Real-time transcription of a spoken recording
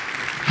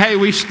Hey,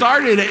 we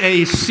started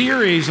a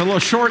series, a little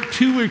short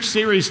 2-week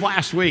series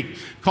last week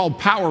called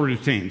Power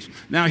Routines.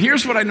 Now,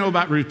 here's what I know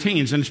about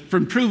routines, and it's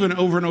been proven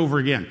over and over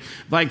again.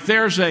 Like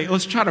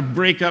let's try to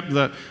break up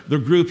the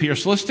group here.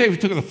 So let's say we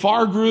took the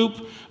far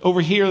group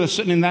over here that's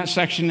sitting in that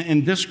section,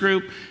 and this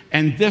group,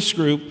 and this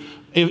group.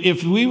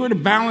 If we were to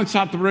balance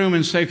out the room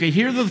and say, okay,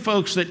 here are the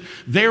folks that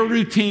their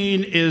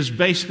routine is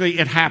basically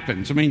it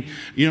happens. I mean,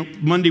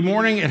 Monday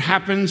morning it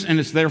happens and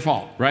it's their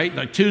fault, right?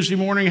 Like Tuesday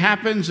morning it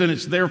happens and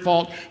it's their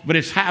fault, but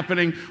it's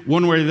happening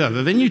one way or the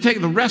other. Then you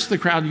take the rest of the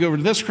crowd, you go over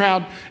to this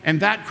crowd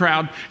and that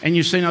crowd, and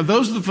you say, now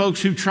those are the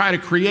folks who try to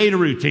create a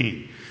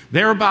routine.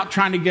 They're about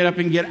trying to get up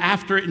and get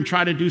after it and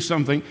try to do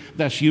something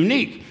that's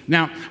unique.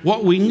 Now,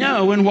 what we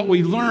know and what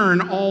we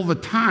learn all the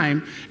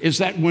time is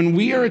that when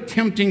we are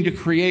attempting to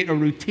create a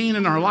routine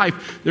in our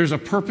life, there's a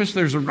purpose,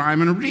 there's a rhyme,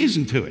 and a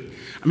reason to it.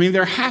 I mean,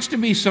 there has to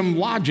be some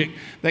logic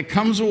that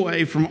comes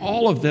away from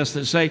all of this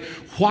that say,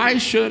 why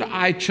should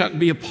I, Chuck,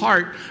 be a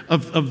part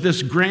of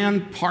this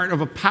grand part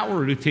of a power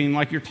routine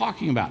like you're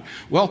talking about?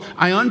 Well,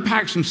 I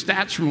unpacked some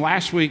stats from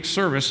last week's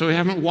service, so if you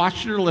haven't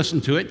watched it or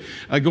listened to it,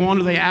 go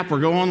onto the app or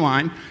go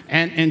online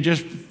and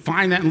just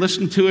find that and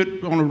listen to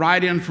it on a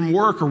ride in from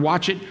work or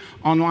watch it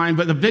online.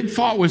 But the big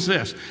thought was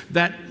this,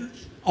 that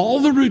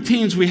all the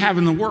routines we have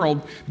in the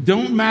world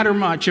don't matter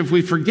much if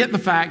we forget the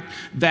fact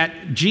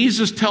that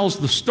Jesus tells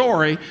the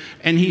story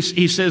and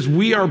he says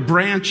we are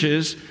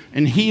branches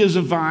and he is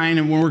a vine,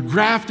 and when we're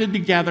grafted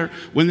together,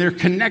 when they're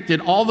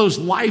connected, all those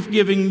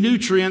life-giving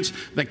nutrients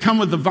that come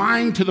with the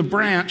vine to the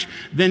branch,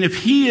 then if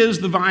he is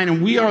the vine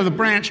and we are the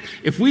branch,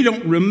 if we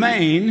don't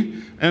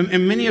remain,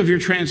 and many of your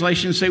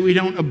translations say we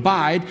don't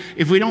abide,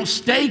 if we don't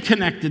stay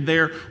connected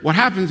there, what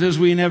happens is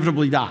we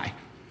inevitably die.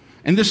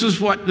 And this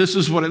is what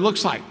it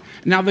looks like.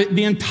 Now,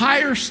 the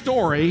entire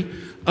story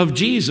of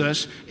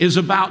Jesus is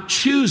about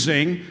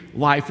choosing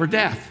life or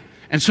death.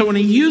 And so when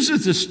he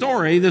uses this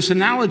story, this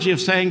analogy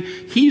of saying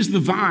he's the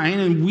vine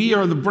and we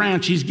are the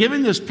branch, he's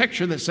giving this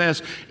picture that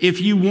says, if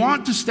you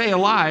want to stay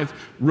alive,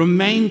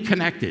 remain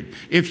connected.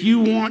 If you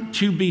want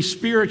to be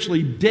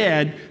spiritually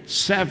dead,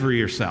 sever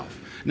yourself.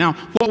 Now,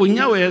 what we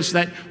know is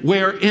that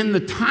where in the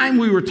time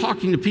we were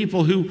talking to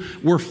people who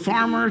were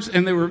farmers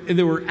and they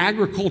were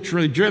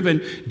agriculturally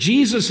driven,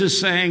 Jesus is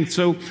saying,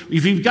 so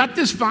if you've got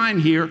this vine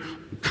here,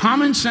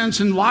 common sense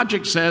and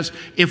logic says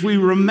if we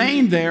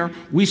remain there,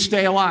 we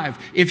stay alive.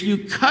 If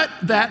you cut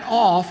that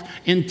off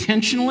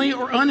intentionally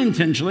or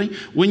unintentionally,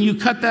 when you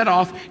cut that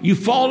off, you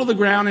fall to the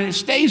ground and it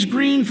stays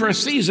green for a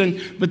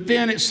season, but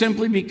then it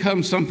simply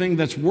becomes something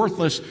that's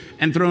worthless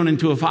and thrown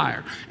into a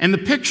fire. And the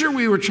picture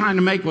we were trying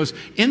to make was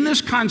in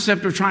this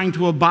concept of trying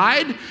to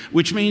abide,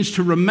 which means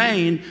to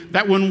remain,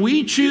 that when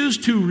we choose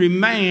to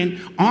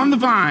remain on the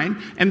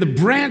vine and the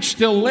branch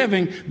still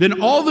living,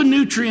 then all the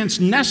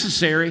nutrients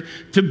necessary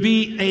to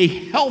be a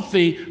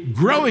healthy,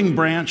 growing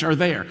branch are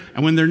there.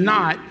 And when they're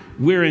not,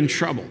 we're in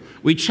trouble.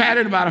 We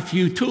chatted about a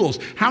few tools.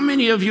 How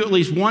many of you, at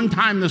least one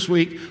time this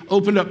week,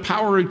 opened up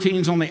Power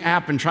Routines on the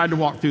app and tried to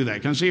walk through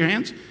that? Can I see your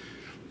hands?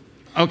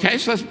 Okay,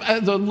 so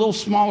that's a little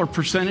smaller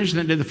percentage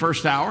than did the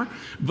first hour.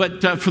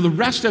 But for the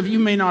rest of you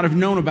may not have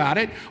known about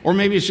it, or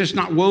maybe it's just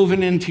not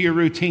woven into your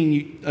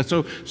routine.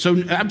 So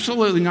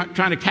absolutely not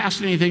trying to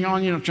cast anything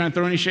on you, not trying to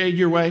throw any shade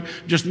your way,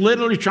 just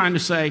literally trying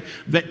to say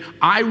that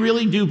I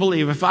really do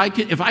believe if I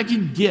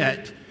could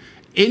get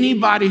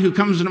anybody who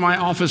comes into my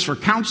office for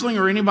counseling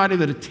or anybody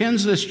that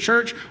attends this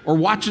church or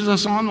watches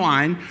us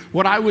online,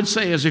 what I would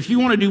say is if you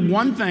want to do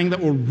one thing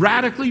that will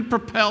radically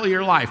propel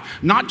your life,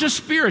 not just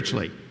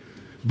spiritually,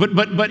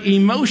 but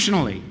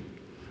emotionally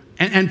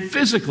and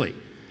physically.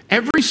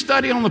 Every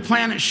study on the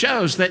planet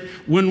shows that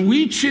when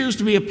we choose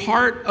to be a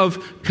part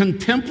of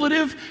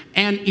contemplative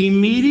and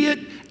immediate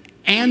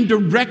and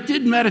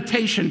directed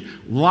meditation,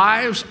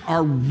 lives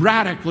are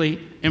radically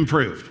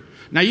improved.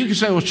 Now you can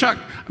say, well, Chuck,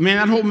 man,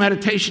 that whole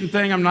meditation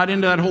thing, I'm not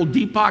into that whole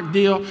Deepak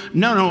deal.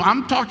 No,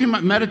 I'm talking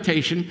about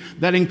meditation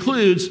that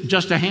includes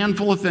just a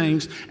handful of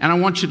things, and I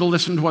want you to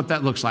listen to what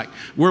that looks like.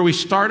 Where we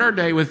start our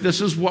day with,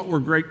 this is what we're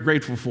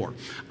grateful for.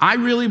 I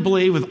really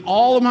believe with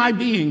all of my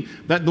being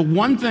that the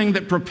one thing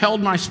that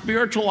propelled my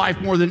spiritual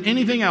life more than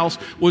anything else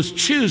was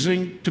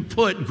choosing to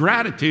put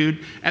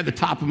gratitude at the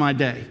top of my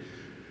day.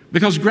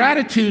 Because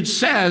gratitude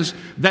says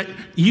that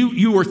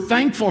you were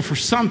thankful for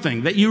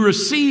something, that you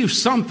received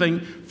something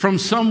from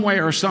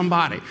somewhere or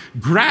somebody.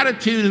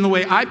 Gratitude, in the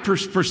way I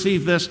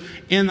perceive this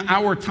in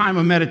our time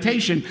of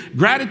meditation,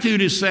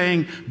 gratitude is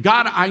saying,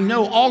 God, I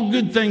know all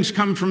good things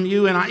come from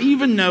you, and I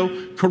even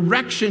know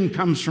correction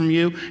comes from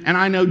you, and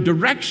I know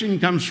direction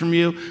comes from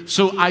you.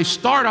 So I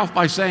start off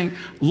by saying,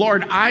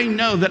 Lord, I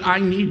know that I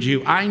need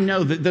you. I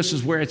know that this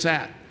is where it's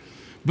at.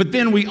 But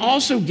then we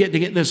also get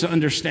this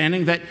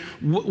understanding that,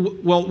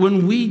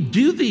 when we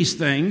do these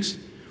things,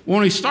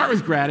 when we start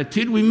with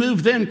gratitude, we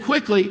move then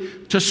quickly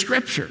to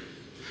Scripture.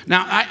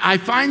 Now, I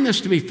find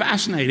this to be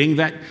fascinating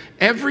that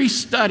every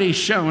study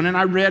shown, and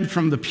I read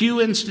from the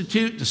Pew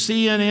Institute to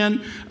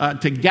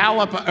CNN to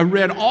Gallup, I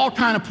read all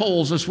kind of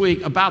polls this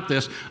week about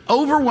this.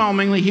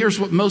 Overwhelmingly, here's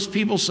what most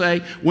people say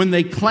when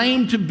they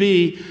claim to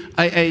be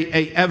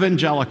a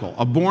evangelical,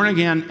 a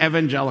born-again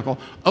evangelical.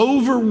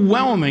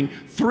 Overwhelming,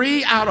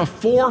 3 out of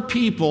 4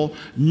 people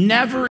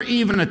never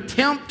even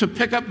attempt to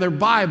pick up their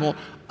Bible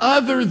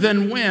other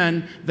than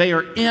when they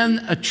are in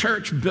a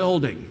church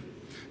building.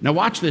 Now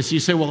watch this.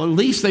 You say, well, at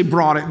least they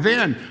brought it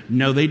then.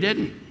 No, they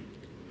didn't.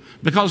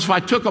 Because if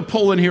I took a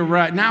poll in here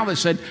right now that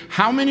said,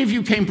 how many of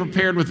you came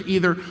prepared with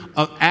either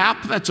an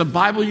app that's a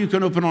Bible you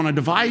can open on a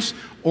device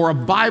or a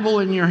Bible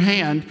in your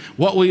hand,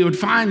 what we would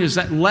find is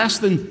that less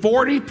than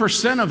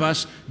 40% of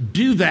us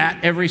do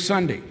that every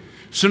Sunday.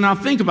 So now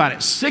think about it.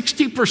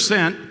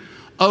 60%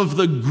 of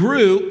the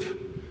group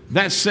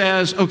that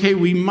says, okay,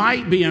 we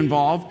might be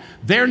involved,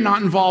 they're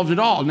not involved at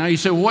all. Now you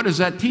say, well, what does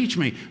that teach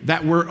me?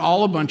 That we're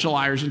all a bunch of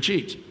liars and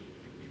cheats.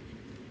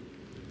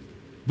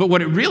 But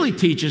what it really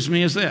teaches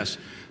me is this.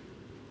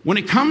 When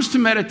it comes to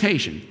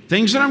meditation,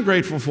 things that I'm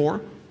grateful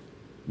for,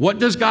 what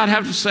does God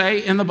have to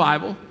say in the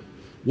Bible?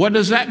 What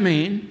does that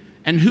mean?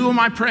 And who am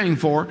I praying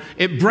for?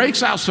 It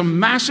breaks out some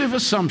massive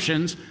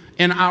assumptions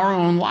in our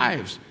own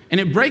lives. And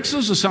it breaks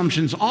those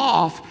assumptions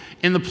off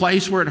in the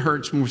place where it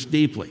hurts most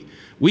deeply.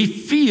 We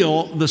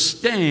feel the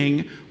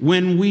sting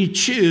when we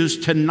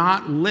choose to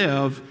not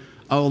live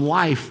a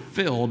life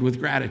filled with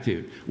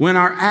gratitude. When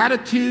our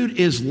attitude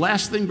is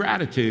less than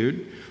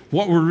gratitude,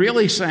 what we're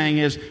really saying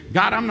is,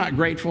 God, I'm not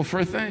grateful for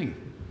a thing.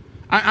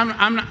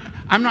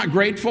 I'm not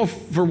grateful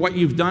for what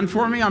you've done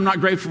for me. I'm not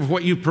grateful for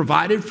what you've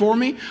provided for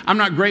me. I'm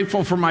not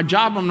grateful for my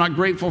job. I'm not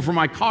grateful for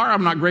my car.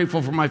 I'm not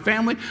grateful for my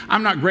family.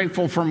 I'm not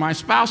grateful for my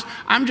spouse.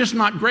 I'm just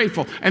not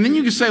grateful. And then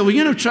you can say, well,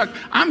 you know, Chuck,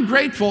 I'm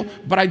grateful,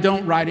 but I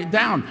don't write it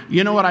down.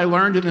 You know what I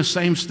learned in the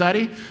same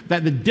study?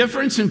 That the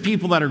difference in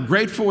people that are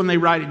grateful when they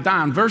write it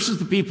down versus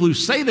the people who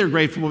say they're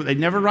grateful but they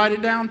never write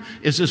it down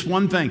is this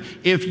one thing.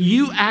 If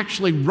you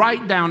actually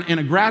write down in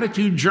a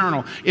gratitude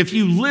journal, if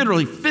you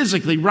literally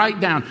physically write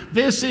down,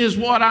 this is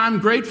what I'm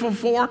grateful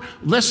for.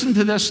 Listen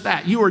to this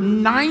stat. You are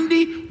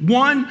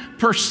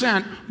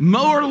 91%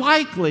 more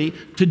likely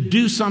to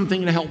do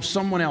something to help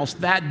someone else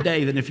that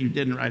day than if you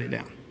didn't write it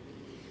down.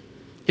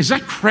 Is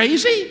that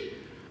crazy?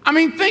 I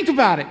mean, think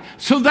about it.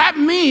 So that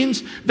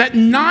means that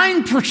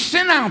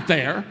 9% out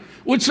there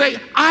would say,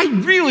 I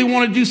really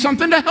want to do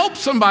something to help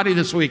somebody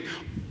this week.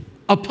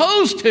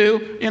 Opposed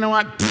to, you know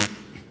what?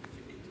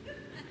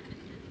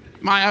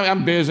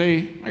 I'm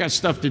busy. I got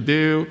stuff to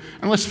do.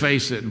 And let's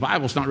face it, the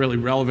Bible's not really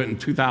relevant in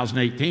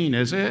 2018,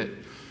 is it?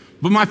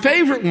 But my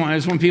favorite one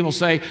is when people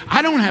say,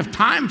 I don't have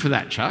time for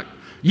that, Chuck.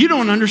 You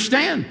don't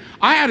understand.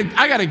 I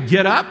got to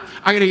get up.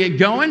 I got to get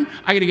going.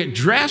 I got to get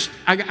dressed.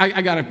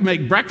 I got to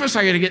make breakfast.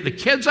 I got to get the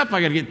kids up. I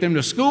got to get them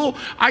to school.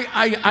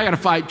 I got to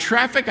fight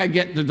traffic. I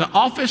get to the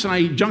office and I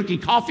eat junky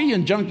coffee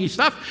and junky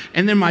stuff.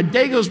 And then my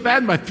day goes bad.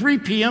 And by 3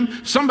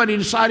 p.m., somebody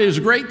decided it was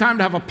a great time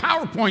to have a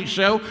PowerPoint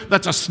show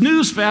that's a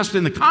snooze fest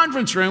in the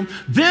conference room.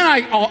 Then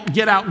I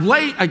get out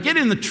late. I get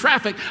in the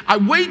traffic. I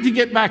wait to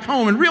get back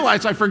home and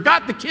realize I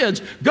forgot the kids.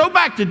 Go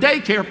back to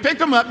daycare, pick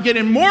them up, get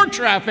in more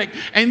traffic,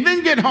 and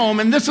then get home.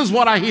 And this is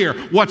what I hear.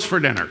 What's for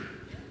dinner?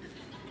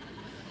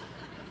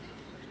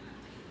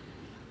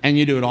 And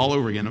you do it all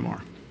over again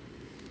tomorrow.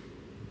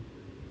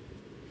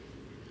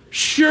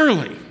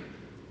 Surely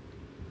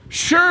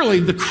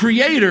the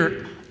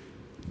Creator,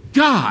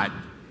 God,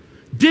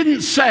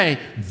 didn't say,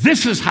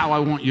 this is how I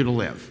want you to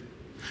live.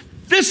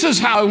 This is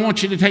how I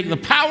want you to take the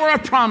power I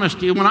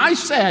promised you when I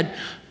said,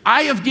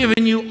 I have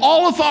given you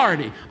all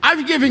authority.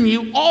 I've given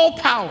you all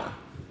power.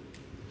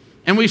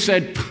 And we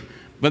said,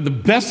 but the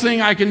best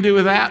thing I can do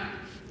with that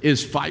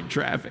is fight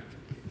traffic.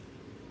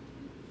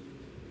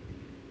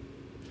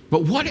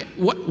 But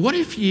what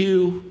if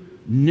you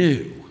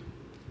knew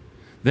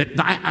that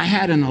I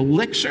had an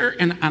elixir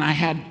and I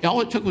had,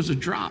 all it took was a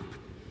drop.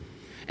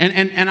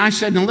 And I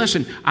said, now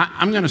listen,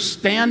 I'm going to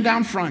stand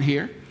down front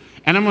here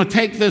and I'm going to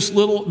take this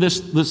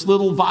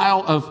little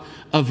vial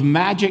of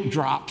magic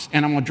drops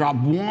and I'm going to drop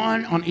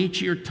one on each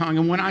of your tongue.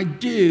 And when I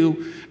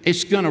do,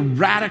 it's going to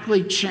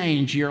radically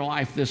change your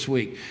life this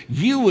week.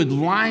 You would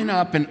line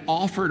up and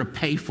offer to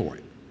pay for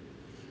it.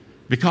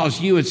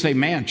 Because you would say,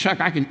 man, Chuck,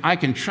 I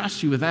can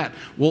trust you with that.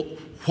 Well,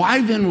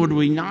 why then would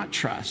we not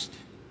trust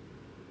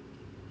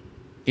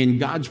in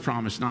God's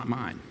promise, not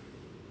mine?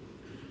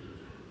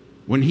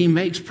 When he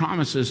makes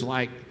promises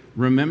like,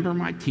 remember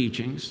my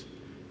teachings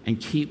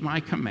and keep my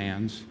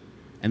commands,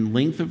 and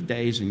length of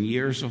days and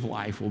years of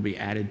life will be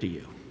added to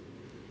you.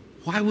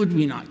 Why would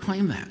we not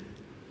claim that?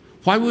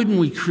 Why wouldn't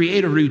we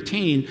create a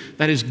routine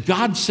that is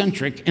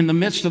God-centric in the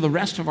midst of the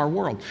rest of our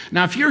world?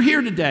 Now, if you're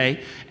here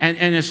today and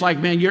it's like,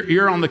 man,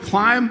 you're on the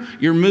climb,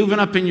 you're moving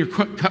up in your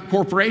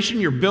corporation,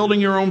 you're building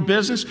your own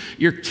business,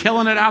 you're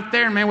killing it out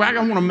there, man, I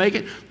want to make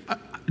it.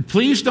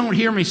 Please don't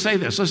hear me say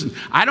this. Listen,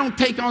 I don't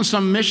take on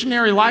some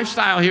missionary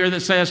lifestyle here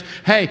that says,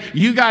 hey,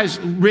 you guys,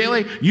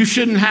 really, you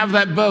shouldn't have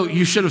that boat.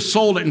 You should have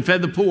sold it and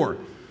fed the poor.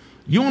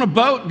 You want a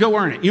boat? Go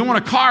earn it. You want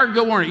a car?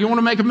 Go earn it. You want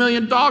to make $1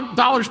 million?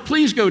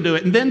 Please go do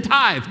it, and then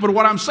tithe. But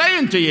what I'm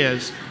saying to you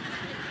is,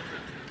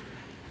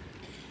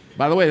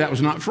 by the way, that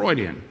was not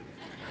Freudian.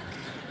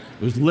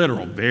 It was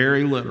literal,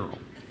 very literal.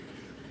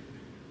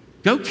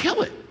 Go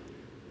kill it.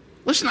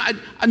 Listen,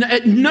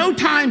 at no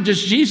time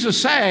does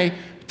Jesus say,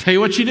 tell you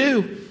what you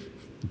do.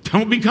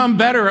 Don't become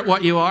better at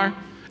what you are.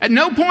 At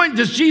no point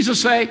does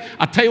Jesus say,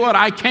 I'll tell you what,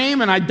 I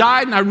came and I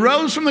died and I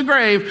rose from the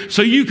grave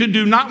so you could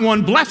do not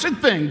one blessed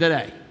thing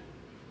today.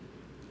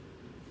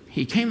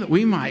 He came that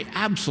we might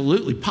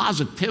absolutely,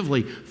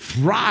 positively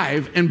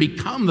thrive and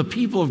become the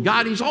people of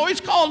God He's always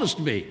called us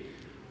to be.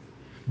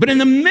 But in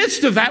the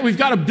midst of that, we've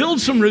got to build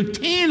some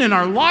routine in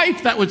our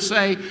life that would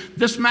say,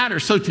 this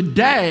matters. So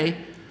today,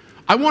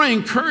 I want to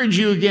encourage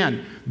you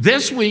again.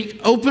 This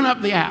week, open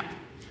up the app.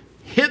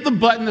 Hit the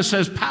button that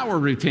says Power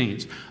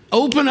Routines.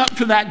 Open up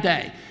to that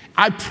day.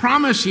 I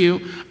promise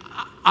you,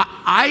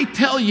 I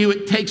tell you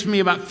it takes me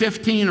about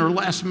 15 or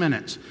less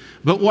minutes.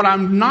 But what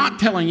I'm not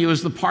telling you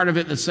is the part of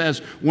it that says,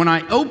 when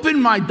I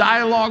open my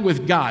dialogue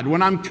with God,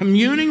 when I'm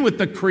communing with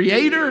the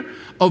Creator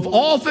of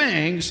all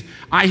things,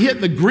 I hit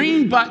the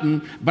green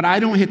button, but I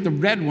don't hit the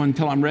red one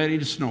until I'm ready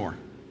to snore.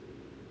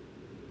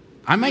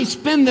 I may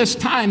spend this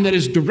time that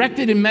is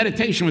directed in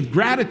meditation with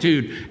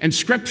gratitude and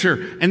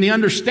Scripture and the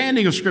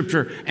understanding of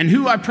Scripture and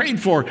who I prayed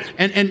for.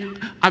 And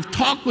I've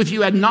talked with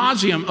you ad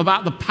nauseum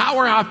about the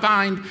power I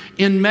find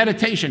in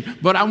meditation.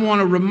 But I want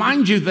to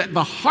remind you that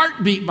the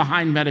heartbeat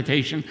behind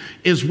meditation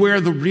is where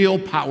the real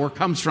power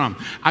comes from.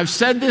 I've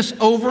said this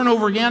over and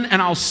over again,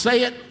 and I'll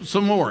say it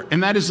some more.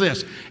 And that is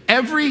this.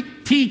 Every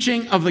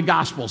teaching of the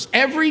Gospels,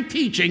 every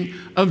teaching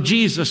of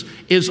Jesus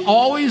is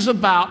always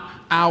about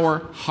our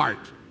heart.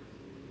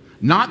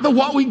 Not the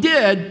what we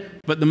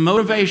did, but the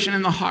motivation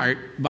and the heart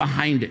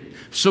behind it.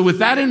 So with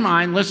that in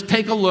mind, let's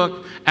take a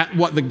look at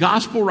what the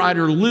gospel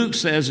writer Luke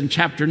says in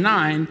chapter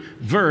 9,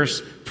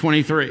 verse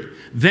 23.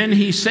 Then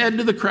he said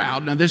to the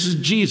crowd, now this is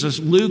Jesus.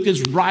 Luke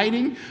is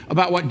writing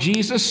about what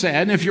Jesus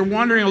said. And if you're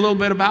wondering a little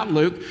bit about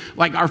Luke,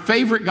 like our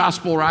favorite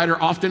gospel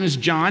writer often is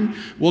John.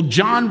 Well,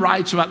 John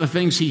writes about the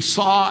things he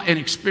saw and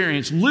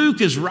experienced. Luke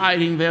is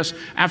writing this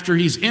after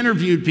he's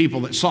interviewed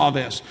people that saw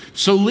this.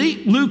 So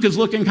Luke is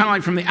looking kind of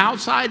like from the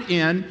outside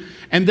in.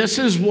 And this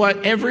is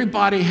what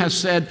everybody has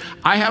said.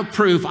 I have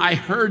proof. I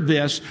heard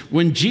this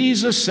when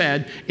Jesus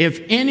said,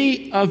 if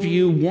any of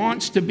you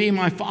wants to be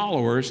my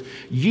followers,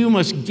 you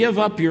must give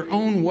up your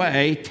own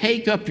way,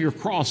 take up your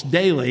cross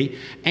daily,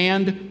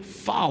 and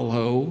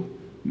follow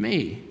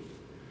me.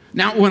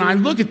 Now, when I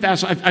look at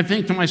that, I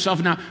think to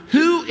myself, now,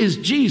 who is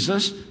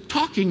Jesus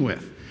talking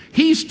with?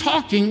 He's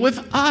talking with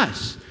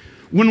us.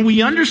 When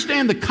we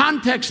understand the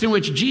context in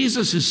which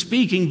Jesus is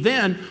speaking,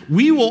 then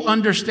we will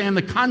understand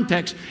the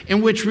context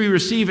in which we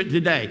receive it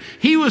today.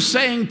 He was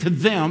saying to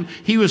them,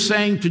 he was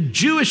saying to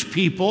Jewish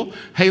people,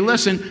 hey,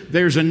 listen,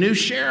 there's a new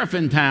sheriff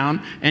in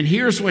town, and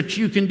here's what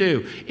you can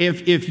do.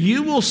 If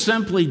you will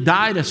simply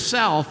die to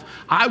self,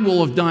 I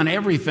will have done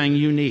everything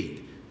you need.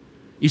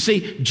 You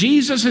see,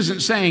 Jesus isn't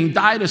saying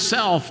die to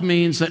self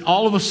means that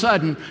all of a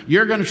sudden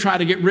you're going to try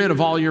to get rid of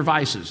all your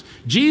vices.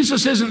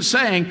 Jesus isn't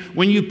saying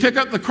when you pick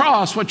up the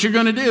cross, what you're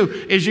going to do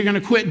is you're going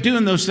to quit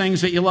doing those things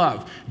that you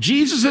love.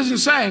 Jesus isn't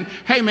saying,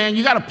 hey man,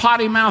 you got a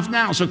potty mouth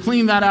now, so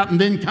clean that out and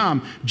then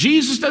come.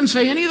 Jesus doesn't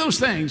say any of those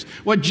things.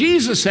 What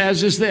Jesus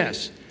says is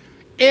this: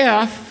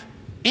 if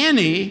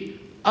any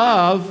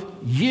of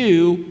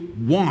you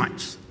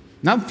wants.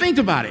 Now think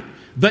about it.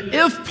 The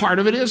if part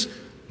of it is,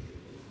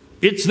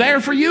 it's there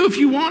for you if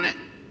you want it.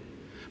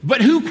 But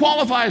who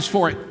qualifies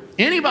for it?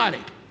 Anybody.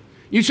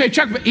 You say,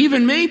 Chuck, but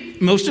even me?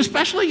 Most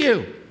especially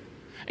you.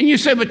 And you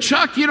say, but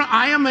Chuck,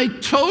 I am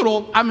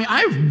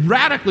I've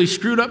radically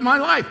screwed up my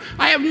life.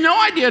 I have no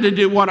idea to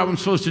do what I'm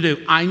supposed to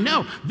do. I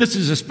know. This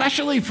is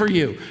especially for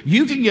you.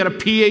 You can get a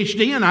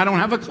PhD and I don't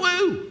have a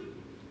clue.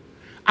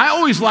 I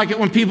always like it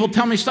when people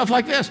tell me stuff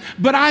like this,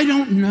 but I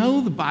don't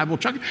know the Bible,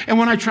 Chuck. And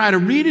when I try to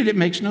read it, it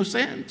makes no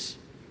sense.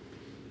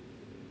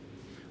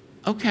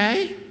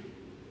 Okay.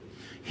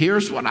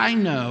 Here's what I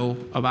know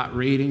about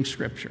reading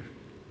Scripture.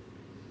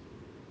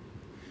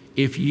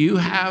 If you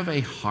have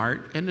a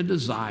heart and a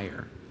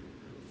desire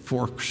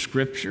for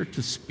Scripture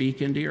to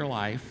speak into your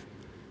life,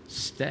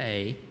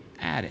 stay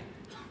at it.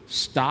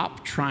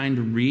 Stop trying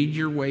to read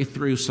your way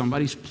through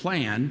somebody's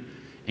plan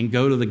and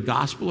go to the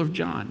Gospel of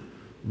John.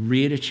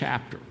 Read a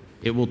chapter.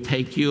 It will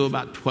take you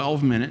about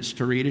 12 minutes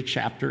to read a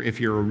chapter if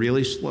you're a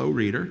really slow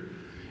reader.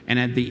 And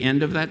at the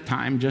end of that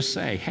time, just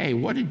say, hey,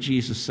 what did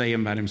Jesus say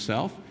about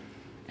himself?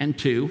 And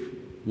two,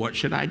 what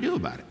should I do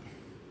about it?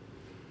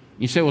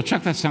 You say, well,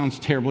 Chuck, that sounds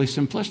terribly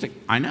simplistic.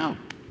 I know.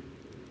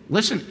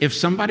 Listen, if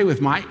somebody with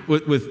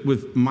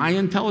my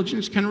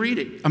intelligence can read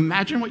it,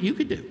 imagine what you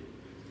could do.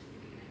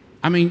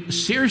 I mean,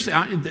 seriously,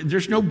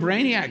 there's no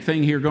brainiac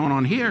thing here going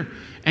on here.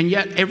 And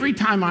yet, every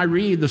time I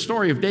read the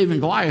story of David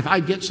and Goliath, I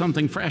get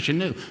something fresh and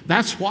new.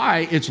 That's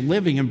why it's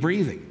living and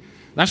breathing.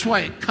 That's why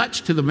it cuts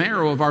to the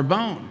marrow of our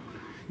bone.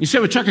 You say,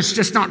 well, Chuck, it's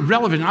just not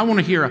relevant. I want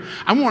to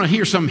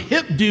hear some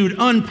hip dude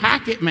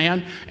unpack it,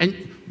 man.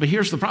 But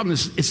here's the problem.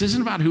 This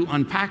isn't about who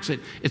unpacks it.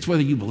 It's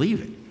whether you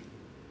believe it.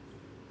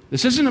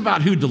 This isn't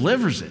about who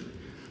delivers it.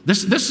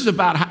 This is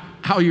about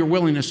how your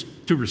willingness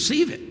to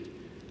receive it.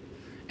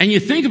 And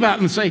you think about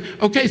it and say,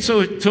 okay,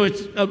 so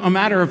it's a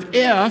matter of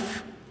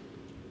if,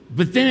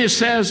 but then it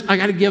says, I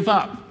got to give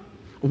up.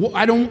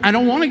 I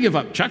don't want to give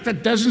up, Chuck.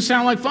 That doesn't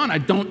sound like fun. I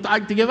don't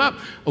like to give up.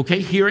 Okay,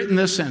 hear it in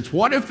this sense.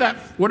 What if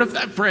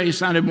that phrase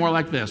sounded more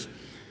like this?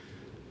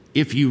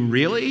 If you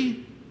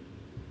really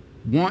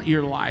want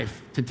your life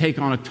to take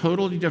on a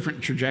totally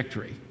different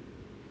trajectory,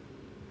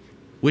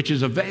 which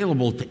is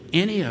available to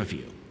any of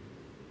you,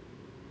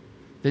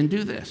 then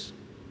do this.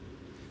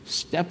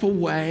 Step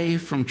away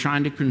from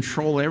trying to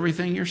control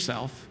everything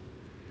yourself.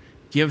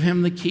 Give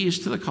him the keys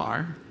to the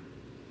car,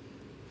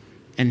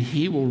 and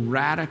he will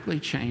radically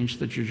change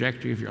the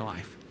trajectory of your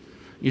life.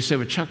 You say,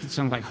 well, Chuck, it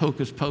sounds like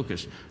hocus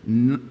pocus.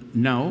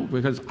 No,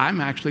 because I'm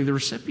actually the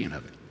recipient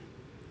of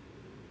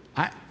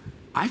it.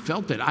 I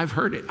felt it. I've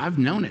heard it. I've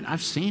known it.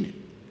 I've seen it.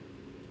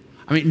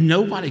 I mean,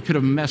 nobody could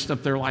have messed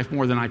up their life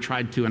more than I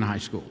tried to in high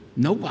school.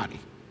 Nobody.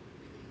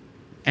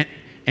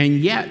 And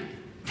yet,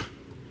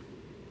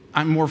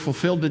 I'm more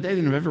fulfilled today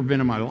than I've ever been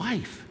in my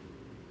life.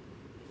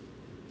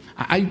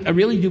 I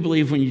really do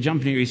believe when you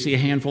jump in here, you see a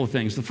handful of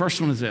things. The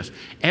first one is this.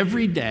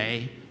 Every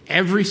day,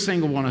 every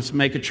single one of us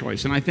make a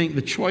choice. And I think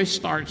the choice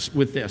starts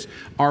with this.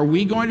 Are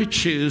we going to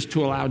choose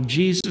to allow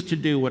Jesus to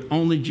do what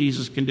only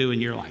Jesus can do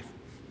in your life?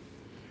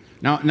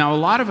 Now a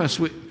lot of us,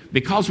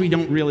 because we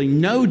don't really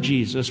know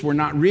Jesus, we're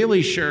not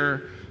really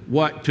sure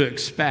what to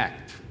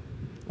expect.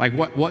 Like,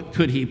 what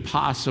could he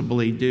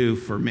possibly do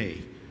for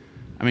me?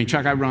 I mean,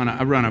 Chuck, I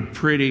run a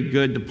pretty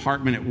good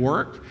department at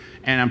work,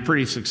 and I'm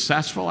pretty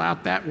successful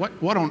at that.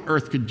 What on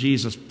earth could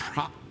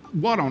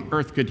what on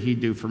earth could he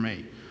do for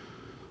me?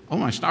 Oh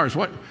my stars!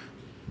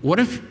 What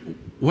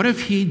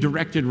if he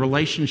directed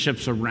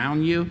relationships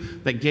around you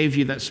that gave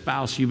you that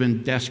spouse you've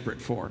been desperate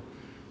for?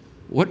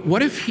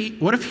 What if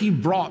he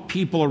brought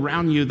people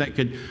around you that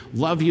could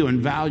love you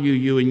and value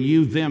you and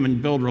you them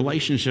and build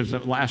relationships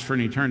that last for an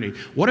eternity?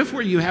 What if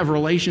where you have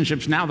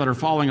relationships now that are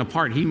falling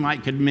apart, he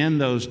could mend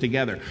those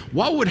together?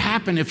 What would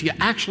happen if you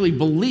actually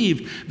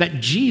believed that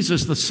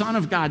Jesus, the Son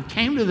of God,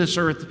 came to this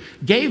earth,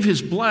 gave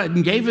his blood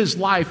and gave his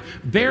life,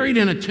 buried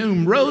in a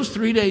tomb, rose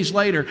 3 days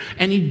later,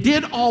 and he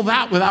did all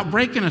that without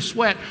breaking a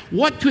sweat?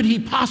 What could he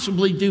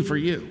possibly do for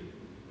you?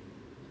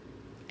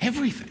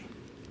 Everything.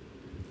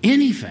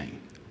 Anything.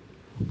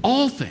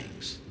 All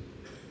things.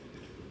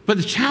 But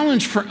the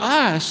challenge for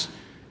us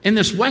in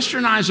this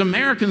westernized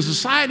American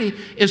society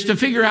is to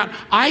figure out,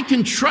 I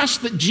can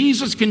trust that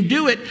Jesus can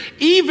do it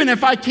even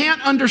if I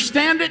can't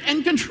understand it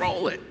and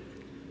control it.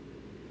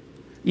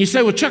 You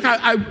say, well, Chuck,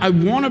 I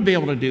want to be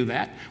able to do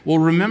that. Well,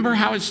 remember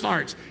how it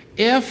starts.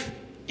 If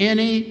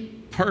any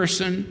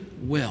person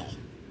will.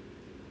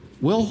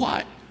 Will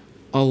what?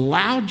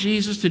 Allow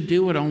Jesus to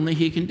do what only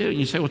he can do. And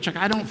you say, well, Chuck,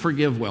 I don't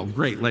forgive well.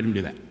 Great, let him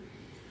do that.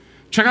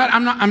 Chuck,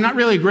 I'm not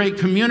really a great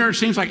communicator. It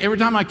seems like every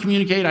time I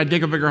communicate, I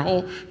dig a bigger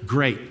hole.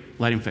 Great,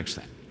 let him fix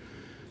that.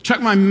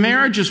 Chuck, my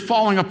marriage is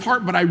falling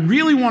apart, but I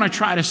really want to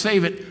try to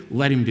save it.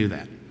 Let him do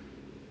that.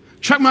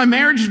 Chuck, my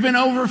marriage has been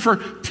over for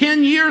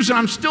 10 years and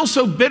I'm still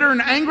so bitter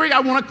and angry,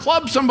 I want to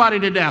club somebody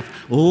to death.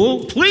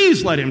 Oh,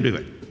 please let him do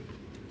it.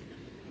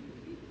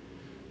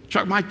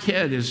 Chuck, my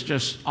kid is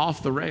just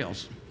off the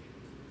rails.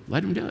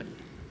 Let him do it.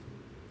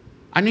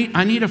 I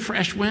need a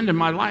fresh wind in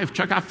my life.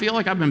 Chuck, I feel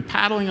like I've been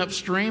paddling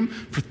upstream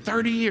for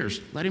 30 years.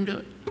 Let him do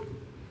it.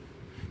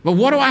 But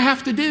what do I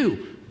have to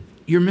do?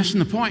 You're missing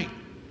the point.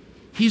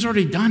 He's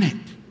already done it.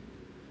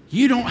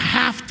 You don't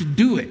have to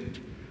do it.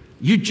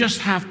 You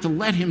just have to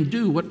let him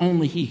do what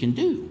only he can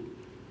do.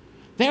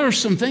 There are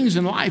some things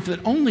in life that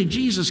only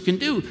Jesus can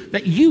do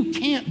that you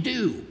can't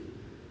do.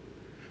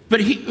 But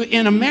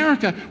in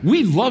America,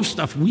 we love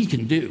stuff we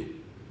can do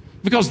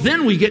because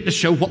then we get to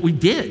show what we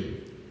did.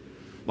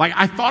 Like,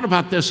 I thought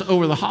about this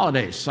over the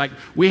holidays. Like,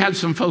 we had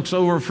some folks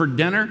over for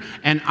dinner,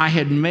 and I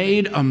had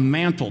made a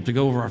mantle to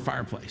go over our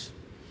fireplace.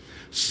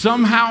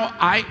 Somehow,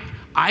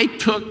 I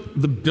took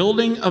the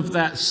building of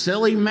that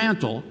silly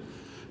mantle,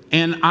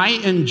 and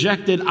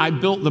I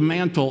built the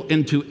mantle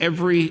into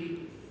every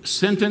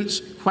sentence,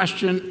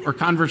 question, or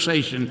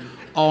conversation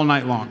all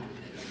night long.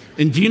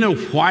 And do you know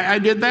why I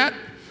did that?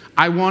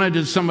 I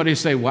wanted somebody to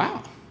say,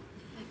 wow,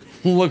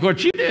 look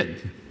what you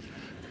did.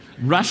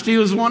 Rusty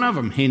was one of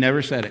them. He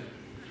never said it.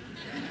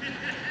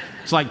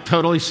 It's like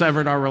totally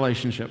severed our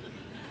relationship.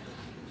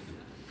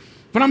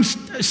 But I'm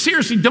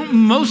seriously,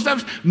 most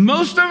of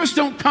us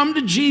don't come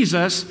to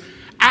Jesus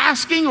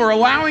asking or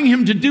allowing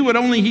him to do what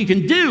only he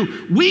can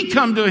do. We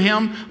come to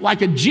him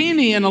like a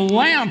genie in a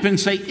lamp and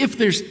say, if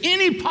there's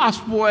any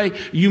possible way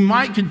you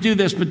could do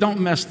this, but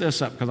don't mess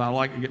this up because I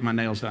like to get my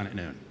nails done at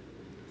noon.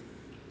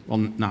 Well,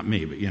 not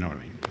me, but you know what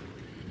I mean.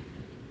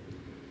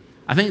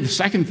 I think the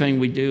second thing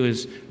we do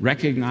is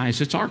recognize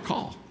it's our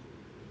call.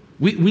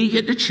 We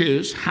get to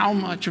choose how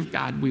much of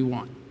God we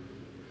want.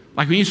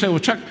 Like when you say, well,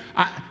 Chuck,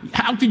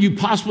 how could you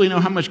possibly know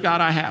how much God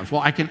I have?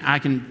 Well, I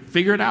can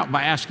figure it out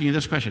by asking you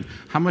this question.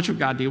 How much of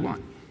God do you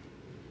want?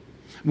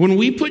 When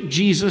we put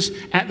Jesus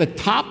at the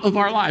top of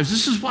our lives,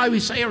 this is why we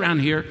say around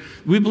here,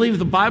 we believe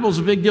the Bible's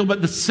a big deal,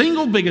 but the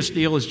single biggest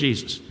deal is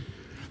Jesus.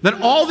 That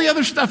all the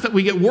other stuff that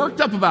we get worked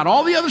up about,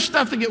 all the other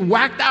stuff that get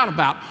whacked out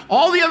about,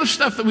 all the other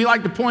stuff that we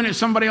like to point at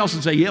somebody else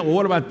and say, yeah, well,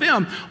 what about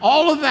them?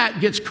 All of that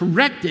gets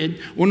corrected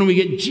when we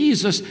get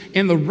Jesus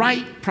in the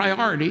right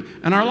priority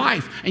in our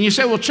life. And you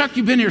say, well, Chuck,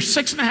 you've been here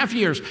 6.5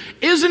 years.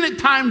 Isn't it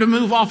time to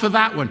move off of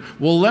that one?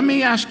 Well, let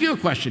me ask you a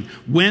question.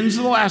 When's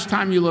the last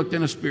time you looked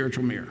in a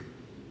spiritual mirror?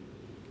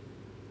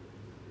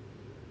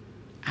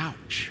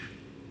 Ouch.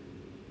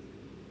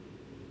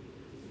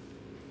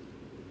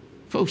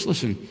 Folks,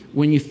 listen,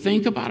 when you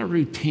think about a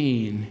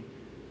routine,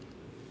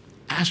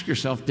 ask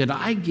yourself, did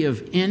I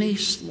give any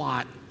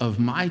slot of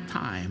my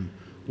time,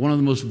 one of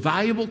the most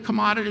valuable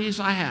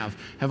commodities I have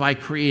I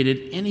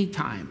created any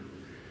time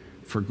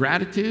for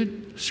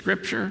gratitude,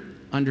 scripture,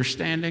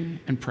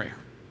 understanding, and prayer?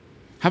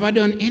 Have I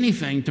done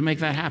anything to make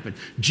that happen?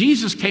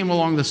 Jesus came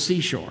along the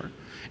seashore,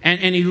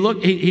 and he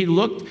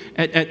looked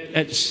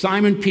at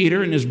Simon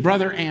Peter and his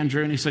brother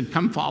Andrew, and he said,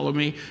 come follow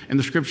me. And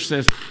the scripture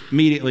says,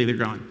 immediately they're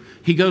gone.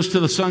 He goes to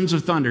the sons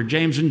of thunder,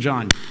 James and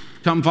John.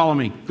 Come follow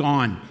me.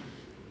 Gone.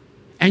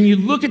 And you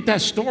look at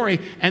that story,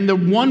 and the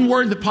one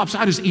word that pops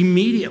out is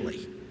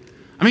immediately.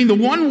 I mean, the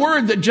one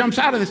word that jumps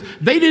out of this,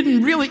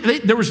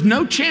 there was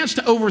no chance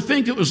to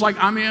overthink. It was like,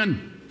 I'm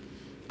in.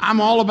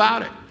 I'm all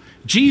about it.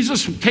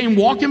 Jesus came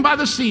walking by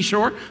the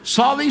seashore,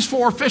 saw these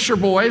 4 fisher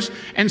boys,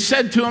 and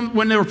said to them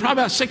when they were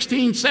probably about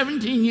 16,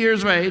 17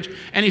 years of age,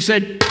 and he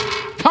said,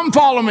 come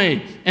follow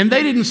me. And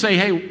they didn't say,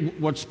 hey,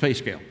 what's the pay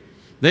scale?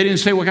 They didn't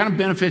say, what kind of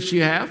benefits do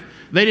you have?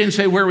 They didn't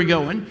say, where are we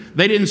going?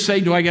 They didn't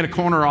say, do I get a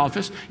corner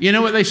office? You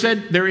know what they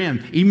said? They're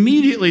in.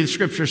 Immediately, the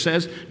scripture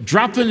says,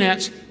 drop the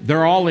nets,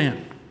 they're all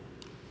in.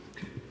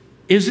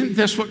 Isn't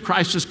this what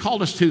Christ has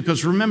called us to?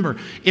 Because remember,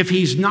 if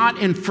he's not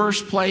in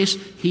first place,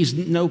 he's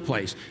no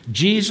place.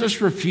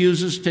 Jesus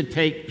refuses to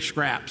take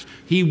scraps.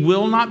 He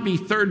will not be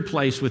third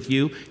place with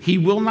you. He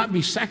will not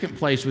be second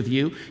place with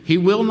you. He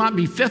will not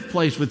be fifth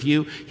place with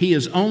you. He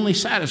is only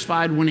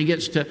satisfied when he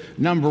gets to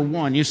number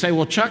 1. You say,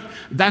 well, Chuck,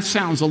 that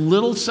sounds a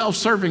little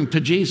self-serving to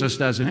Jesus,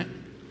 doesn't it?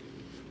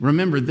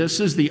 Remember,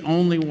 this is the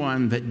only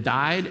one that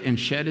died and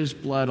shed his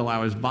blood,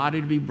 allow his body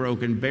to be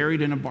broken,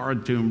 buried in a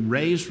borrowed tomb,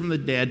 raised from the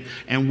dead,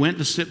 and went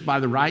to sit by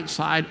the right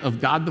side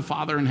of God the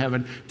Father in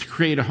heaven to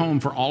create a home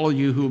for all of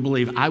you who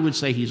believe. I would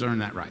say he's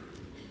earned that right.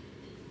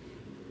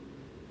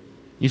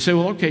 You say,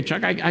 well, okay,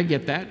 Chuck, I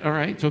get that. All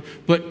right,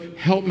 but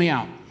help me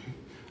out.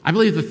 I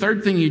believe the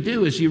third thing you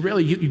do is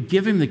you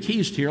give him the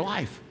keys to your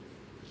life.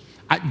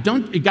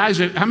 Guys,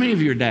 how many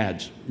of you are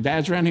dads?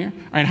 Dads around here?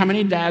 All right, how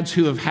many dads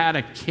who have had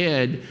a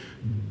kid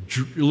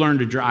learn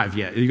to drive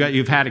yet?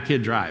 You've had a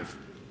kid drive.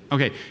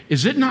 Okay,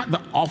 is it not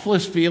the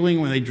awfulest feeling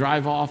when they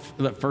drive off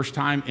the first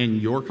time in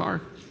your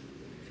car?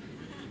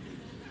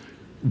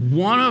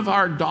 One of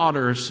our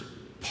daughters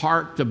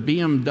parked a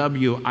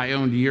BMW I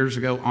owned years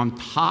ago on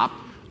top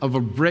of a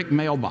brick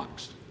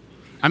mailbox.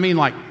 I mean,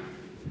 like,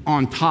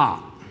 on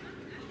top.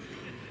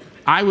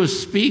 I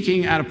was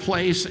speaking at a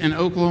place in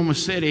Oklahoma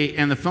City,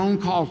 and the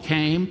phone call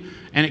came,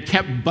 and it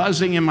kept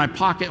buzzing in my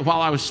pocket while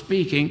I was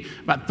speaking.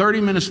 About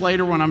 30 minutes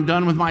later, when I'm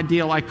done with my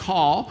deal, I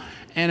call,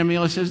 and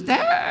Amelia says,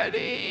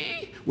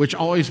 Daddy, which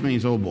always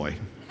means, oh boy.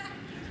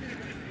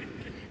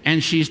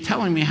 And she's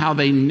telling me how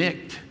they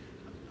nicked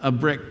a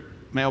brick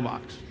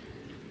mailbox.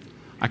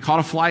 I caught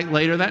a flight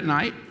later that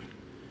night,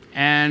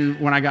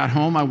 and when I got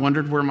home, I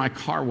wondered where my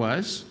car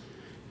was,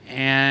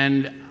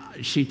 and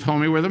she told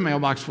me where the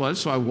mailbox was,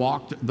 so I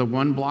walked the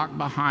 1 block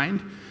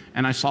behind,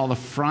 and I saw the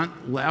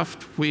front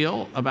left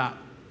wheel about,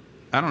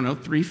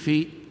 3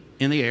 feet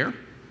in the air,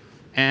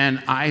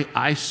 and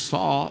I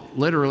saw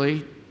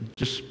literally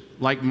just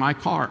like my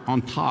car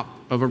on top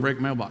of a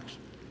brick mailbox.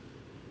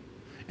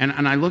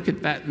 And I look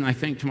at that and I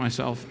think to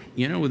myself,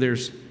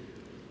 there's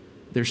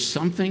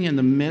something in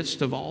the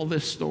midst of all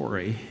this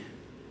story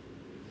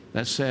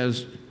that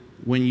says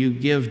when you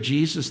give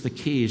Jesus the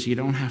keys, you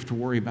don't have to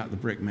worry about the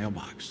brick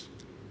mailbox.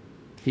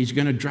 He's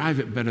going to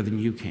drive it better than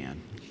you can.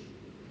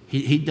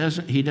 He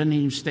doesn't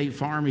need State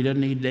Farm. He doesn't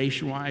need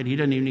Nationwide. He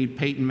doesn't even need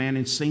Peyton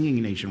Manning singing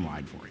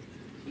Nationwide for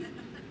him.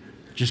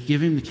 Just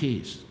give him the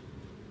keys.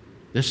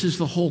 This is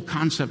the whole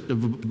concept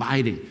of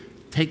abiding.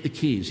 Take the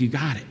keys. You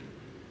got it.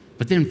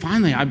 But then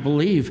finally, I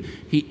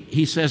believe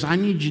he says, I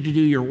need you to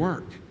do your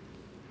work.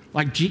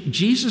 Like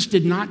Jesus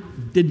did not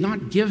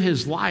give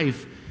his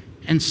life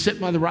and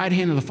sit by the right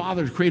hand of the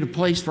Father to create a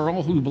place for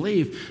all who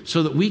believe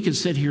so that we could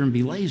sit here and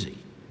be lazy.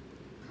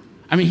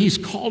 I mean, he's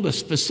called us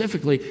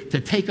specifically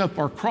to take up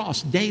our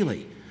cross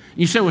daily. And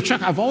you say, well,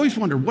 Chuck, I've always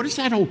wondered, what is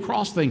that whole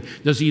cross thing?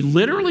 Does he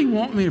literally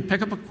want me to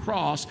pick up a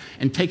cross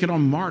and take it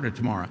on MARTA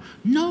tomorrow?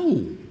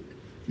 No.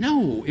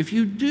 If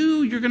you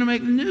do, you're going to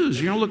make the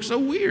news. You're going to look so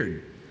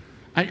weird.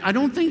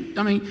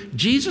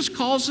 Jesus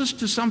calls us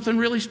to something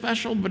really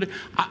special, but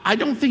I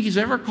don't think he's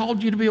ever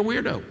called you to be a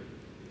weirdo.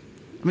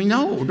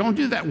 No, don't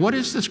do that. What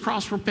is this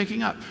cross we're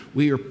picking up?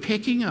 We are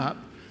picking up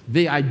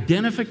the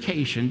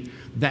identification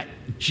that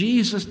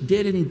Jesus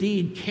did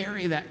indeed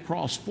carry that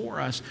cross for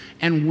us.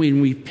 And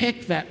when we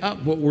pick that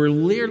up, what we're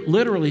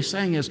literally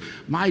saying is,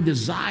 my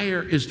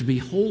desire is to be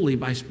holy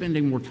by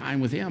spending more time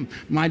with him.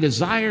 My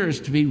desire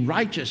is to be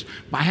righteous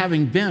by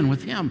having been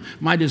with him.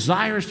 My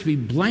desire is to be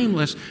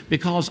blameless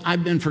because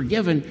I've been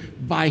forgiven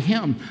by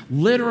him.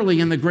 Literally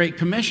in the Great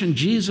Commission,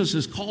 Jesus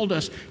has called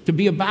us to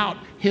be about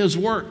his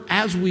work.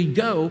 As we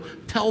go,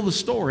 tell the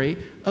story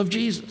of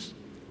Jesus.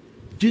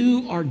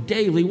 Do our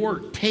daily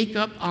work. Take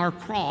up our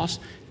cross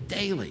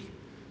daily.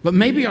 But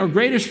maybe our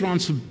greatest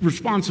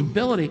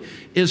responsibility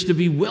is to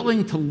be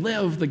willing to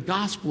live the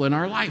gospel in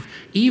our life,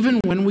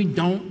 even when we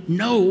don't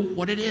know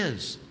what it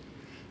is.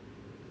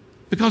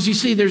 Because you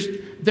see,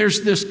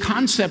 there's this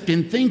concept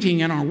in thinking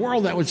in our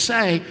world that would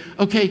say,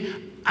 okay,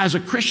 as a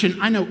Christian,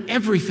 I know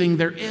everything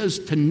there is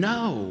to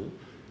know.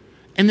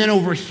 And then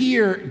over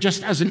here,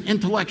 just as an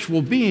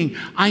intellectual being,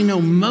 I know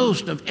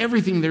most of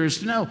everything there is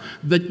to know.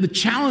 The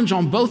challenge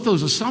on both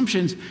those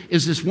assumptions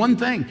is this one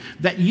thing,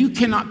 that you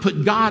cannot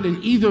put God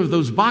in either of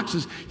those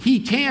boxes.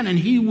 He can and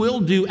he will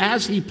do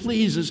as he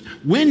pleases,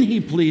 when he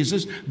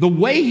pleases, the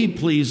way he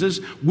pleases,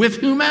 with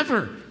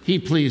whomever he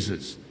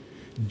pleases.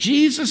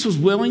 Jesus was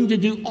willing to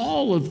do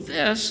all of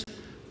this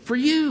for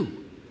you.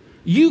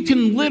 You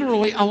can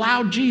literally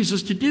allow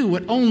Jesus to do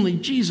what only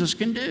Jesus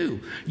can do.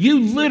 You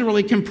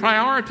literally can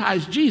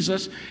prioritize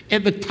Jesus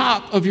at the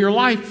top of your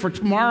life for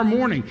tomorrow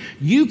morning.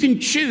 You can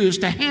choose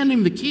to hand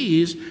him the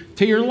keys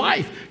to your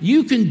life.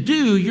 You can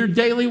do your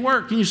daily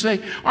work. And you say,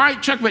 all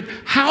right, Chuck, but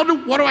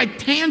what do I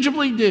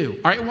tangibly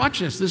do? All right, watch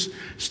this.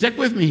 Stick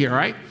with me here, all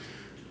right?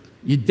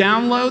 You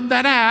download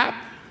that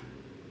app.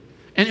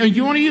 And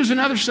you want to use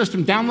another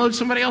system, download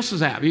somebody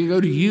else's app. You go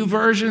to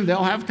YouVersion,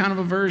 they'll have kind of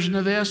a version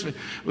of this.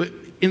 But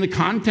in the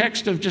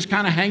context of just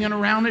kind of hanging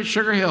around at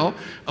Sugar Hill,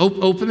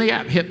 open the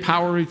app, hit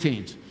Power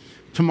Routines.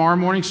 Tomorrow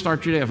morning,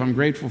 start your day. If I'm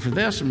grateful for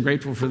this, I'm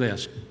grateful for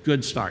this.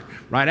 Good start.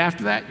 Right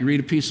after that, you read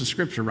a piece of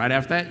scripture. Right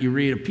after that, you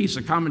read a piece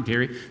of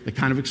commentary that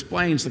kind of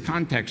explains the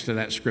context of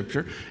that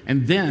scripture.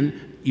 And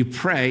then you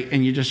pray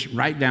and you just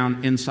write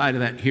down inside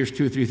of that, here's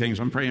 2 or 3 things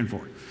I'm praying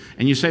for.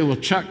 And you say, well,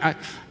 Chuck,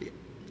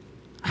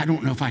 I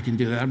don't know if I can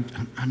do that.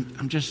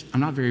 I'm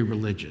not very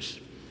religious.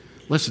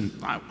 Listen,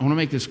 I want to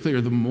make this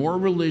clear. The more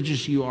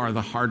religious you are,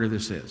 the harder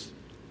this is.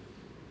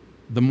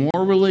 The more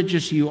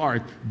religious you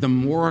are, the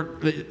more...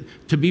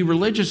 To be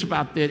religious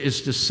about that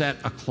is to set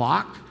a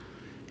clock,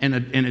 and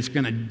it's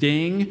going to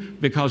ding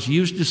because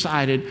you've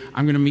decided,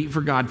 I'm going to meet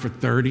for God for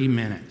 30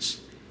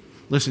 minutes.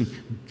 Listen,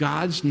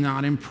 God's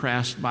not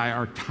impressed by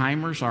our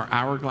timers, our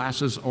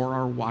hourglasses, or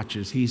our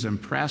watches. He's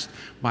impressed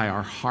by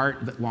our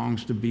heart that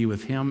longs to be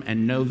with him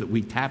and know that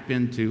we tap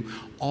into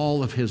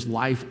all of his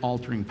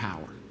life-altering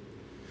power.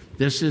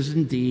 This is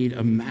indeed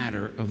a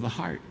matter of the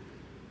heart.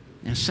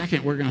 And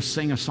second, we're going to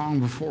sing a song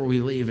before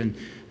we leave. And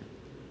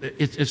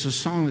it's a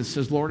song that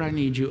says, Lord, I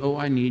need you. Oh,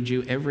 I need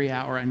you. Every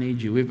hour I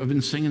need you. I've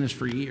been singing this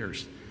for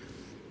years.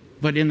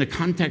 But in the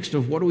context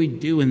of what do we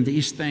do in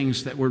these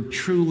things that we're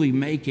truly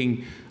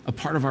making a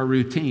part of our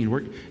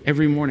routine.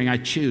 Every morning I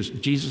choose,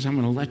 Jesus, I'm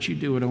going to let you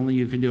do what only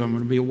you can do. I'm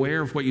going to be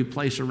aware of what you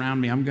place around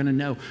me. I'm going to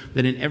know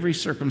that in every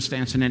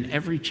circumstance and in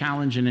every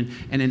challenge and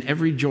in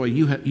every joy,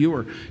 you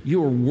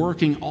are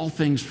working all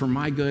things for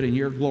my good and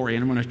your glory.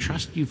 And I'm going to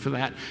trust you for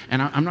that.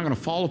 And I'm not going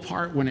to fall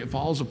apart when it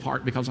falls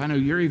apart, because I know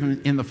you're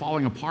even in the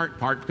falling apart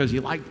part, because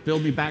you like to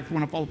build me back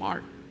when I fall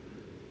apart.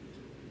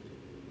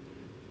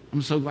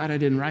 I'm so glad I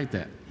didn't write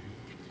that.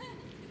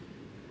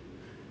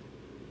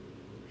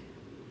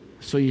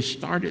 So you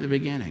start at the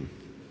beginning,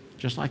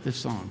 just like this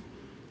song.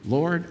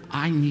 Lord,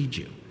 I need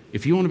you.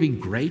 If you want to be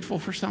grateful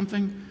for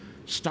something,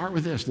 start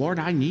with this. Lord,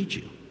 I need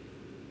you.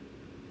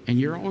 And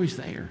you're always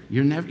there.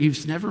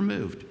 You've never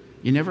moved.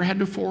 You never had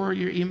to forward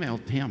your email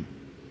to him.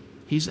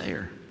 He's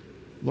there.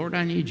 Lord,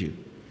 I need you.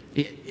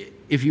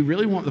 If you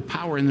really want the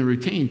power in the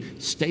routine,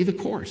 stay the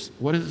course.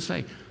 What does it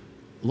say?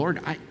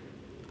 Lord,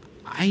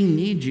 I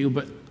need you,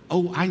 but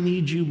I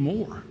need you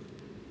more.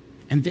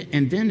 And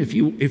then if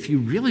you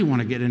really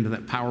want to get into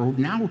that power,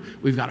 now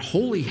we've got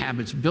holy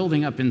habits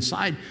building up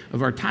inside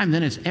of our time.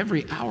 Then it's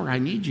every hour I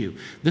need you.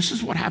 This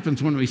is what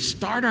happens when we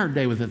start our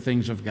day with the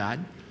things of God.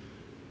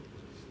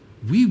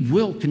 We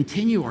will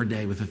continue our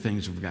day with the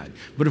things of God.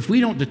 But if we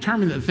don't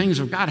determine that the things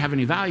of God have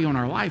any value in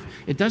our life,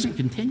 it doesn't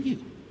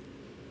continue.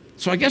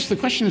 So I guess the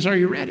question is, are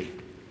you ready?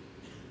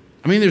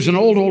 I mean, there's an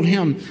old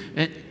hymn,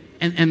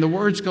 and the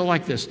words go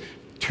like this.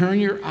 Turn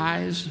your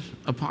eyes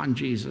upon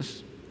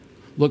Jesus.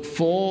 Look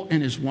full in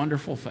his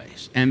wonderful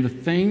face, and the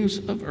things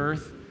of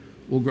earth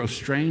will grow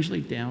strangely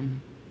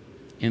dim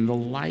in the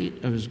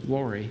light of his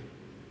glory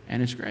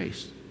and his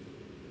grace.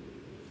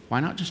 Why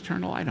not just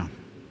turn the light on?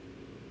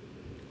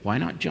 Why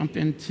not jump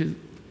into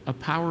a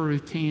power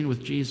routine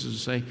with Jesus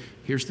and say,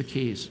 here's the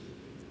keys.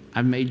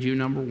 I've made you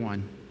number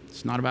one.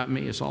 It's not about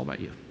me, it's all about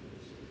you.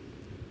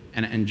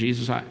 And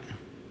Jesus, I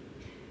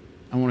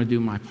want to do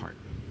my part.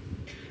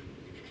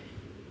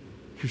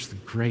 Here's the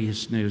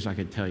greatest news I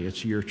could tell you.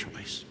 It's your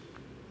choice.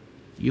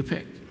 You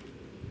pick.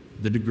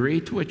 The degree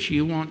to which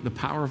you want the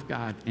power of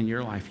God in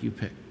your life, you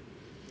pick.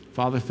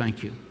 Father,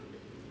 thank you.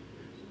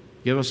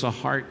 Give us a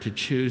heart to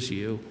choose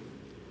you.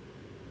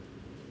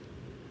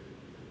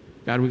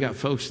 God, we got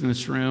folks in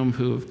this room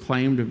who have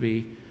claimed to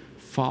be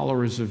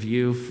followers of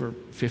you for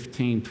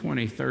 15,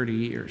 20, 30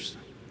 years.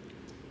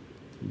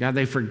 God,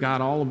 they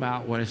forgot all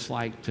about what it's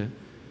like to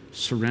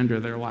surrender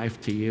their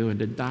life to you and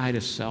to die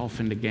to self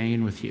and to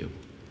gain with you.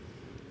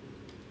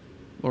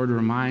 Lord,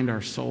 remind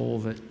our soul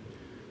that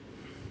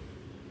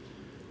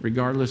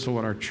regardless of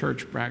what our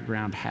church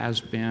background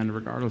has been,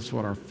 regardless of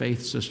what our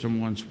faith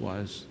system once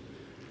was,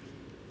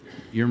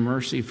 your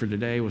mercy for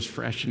today was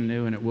fresh and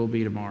new, and it will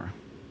be tomorrow.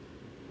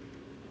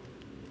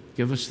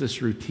 Give us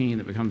this routine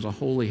that becomes a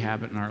holy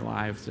habit in our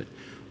lives, that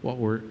what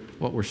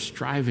we're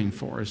striving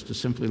for is to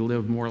simply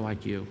live more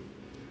like you.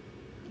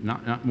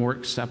 Not more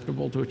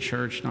acceptable to a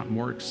church, not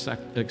more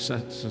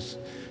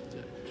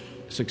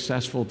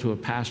successful to a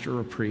pastor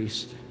or a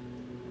priest,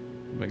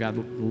 but God,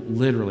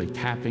 literally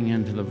tapping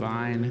into the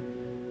vine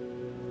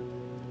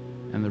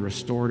and the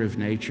restorative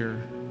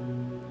nature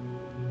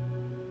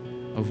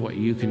of what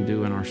you can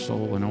do in our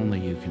soul and only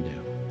you can do.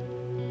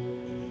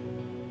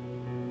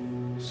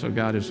 So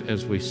God,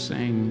 as we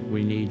sing,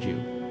 we need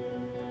you.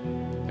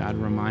 God,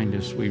 remind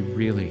us we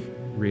really,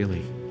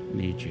 really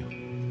need you.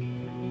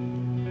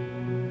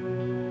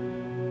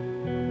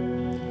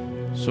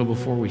 So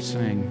before we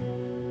sing,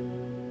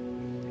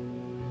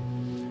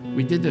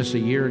 we did this a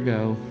year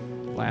ago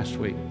last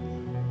week.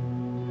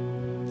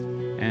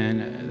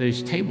 And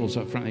these tables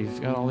up front,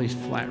 they've got all these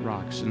flat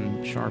rocks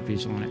and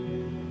Sharpies on it.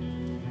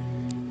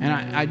 And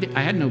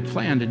I had no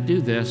plan to do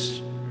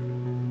this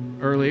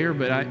earlier,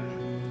 but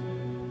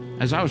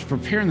as I was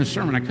preparing the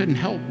sermon, I couldn't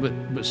help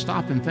but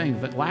stop and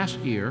think that last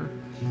year,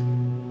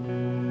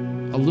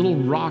 a little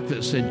rock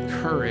that said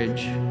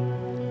courage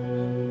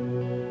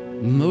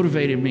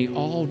motivated me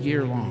all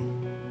year long.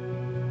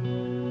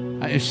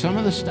 Some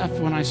of the stuff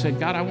when I said,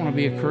 God, I want to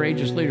be a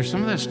courageous leader,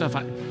 some of that stuff,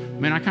 I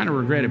kind of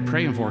regretted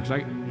praying for because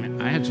I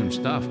had some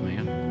stuff,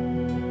 man.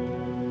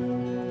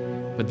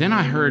 But then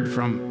I heard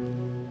from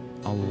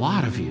a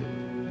lot of you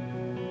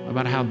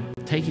about how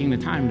taking the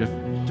time to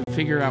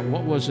figure out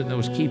what was it that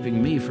was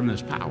keeping me from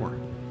this power.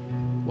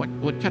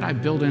 What could I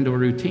build into a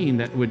routine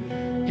that would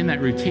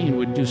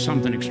do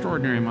something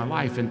extraordinary in my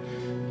life?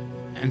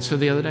 And so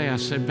the other day I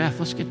said, Beth,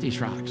 let's get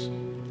these rocks.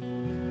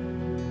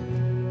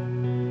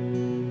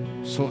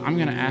 So I'm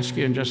going to ask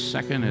you in just a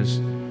second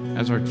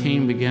as our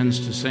team begins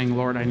to sing,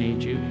 Lord, I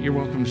Need You. You're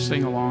welcome to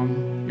sing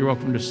along. You're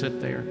welcome to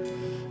sit there.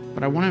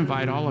 But I want to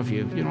invite all of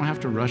you. You don't have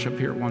to rush up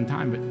here at one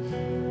time, but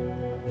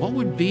what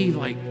would be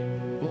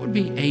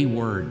a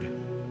word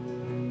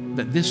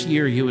that this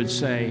year you would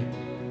say,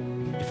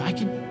 if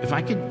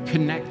I could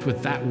connect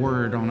with that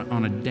word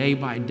on a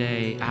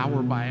day-by-day,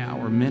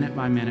 hour-by-hour,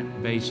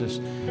 minute-by-minute basis,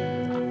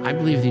 I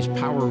believe these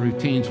power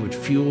routines would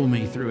fuel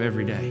me through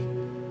every day.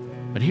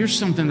 But here's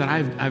something that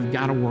I've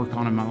got to work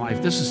on in my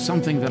life. This is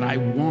something that I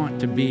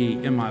want to be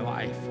in my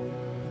life.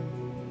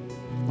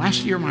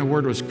 Last year, my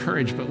word was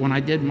courage, but when I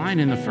did mine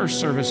in the first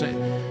service,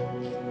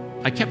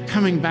 I kept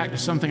coming back to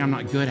something I'm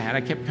not good at.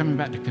 I kept coming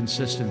back to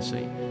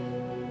consistency.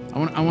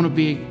 I want to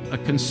be a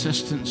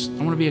consistent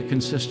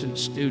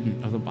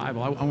student of the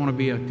Bible. I want to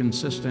be a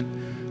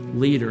consistent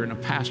leader and a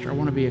pastor. I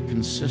want to be a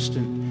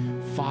consistent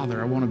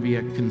father. I want to be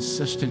a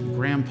consistent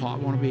grandpa. I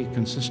want to be a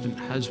consistent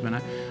husband.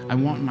 I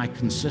want my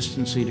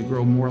consistency to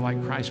grow more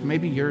like Christ.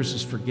 Maybe yours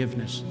is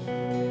forgiveness.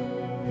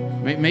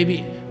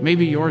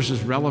 Maybe yours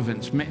is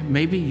relevance.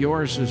 Maybe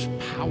yours is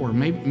power.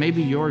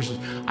 Maybe yours is,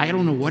 I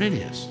don't know what it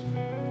is.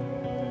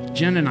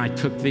 Jen and I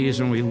took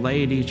these and we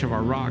laid each of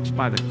our rocks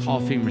by the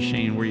coffee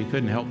machine where you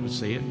couldn't help but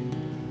see it.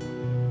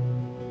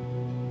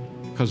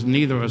 Because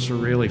neither of us are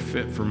really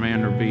fit for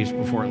man or beast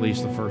before at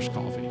least the first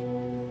coffee.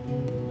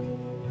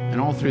 And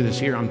all through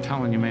this year, I'm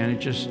telling you, man, it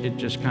just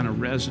kind of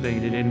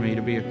resonated in me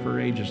to be a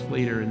courageous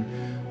leader. And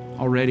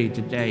already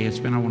today, I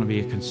want to be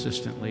a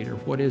consistent leader.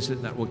 What is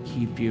it that will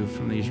keep you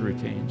from these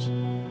routines?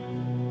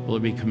 Will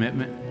it be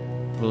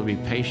commitment? Will it be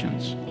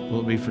patience?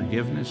 Will it be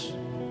forgiveness?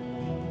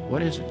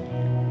 What is it?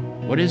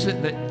 What is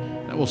it that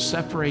will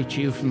separate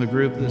you from the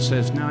group that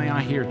says, no,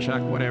 I hear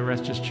Chuck, whatever,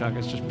 that's just Chuck,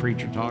 it's just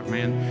preacher talk,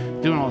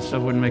 man. Doing all this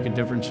stuff wouldn't make a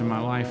difference in my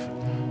life.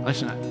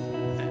 Listen,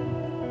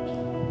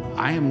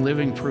 I am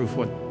living proof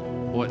what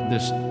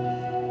this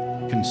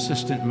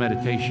consistent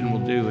meditation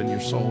will do in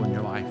your soul and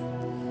your life.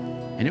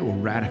 And it will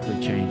radically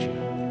change you,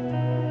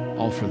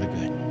 all for the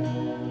good.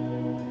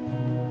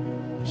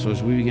 So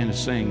as we begin to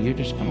sing, you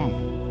just come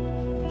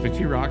on. Pick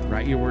your rock,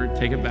 write your word,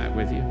 take it back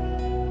with you.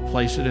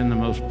 Place it in the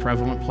most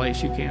prevalent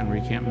place you can where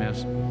you can't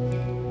miss.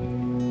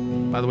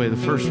 By the way, the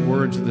first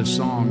words of this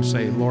song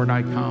say, Lord,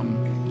 I come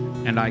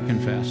and I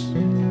confess.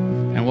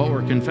 And what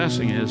we're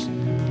confessing is,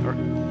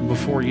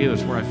 before you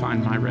is where I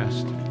find my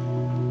rest.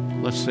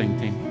 Let's sing,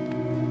 team.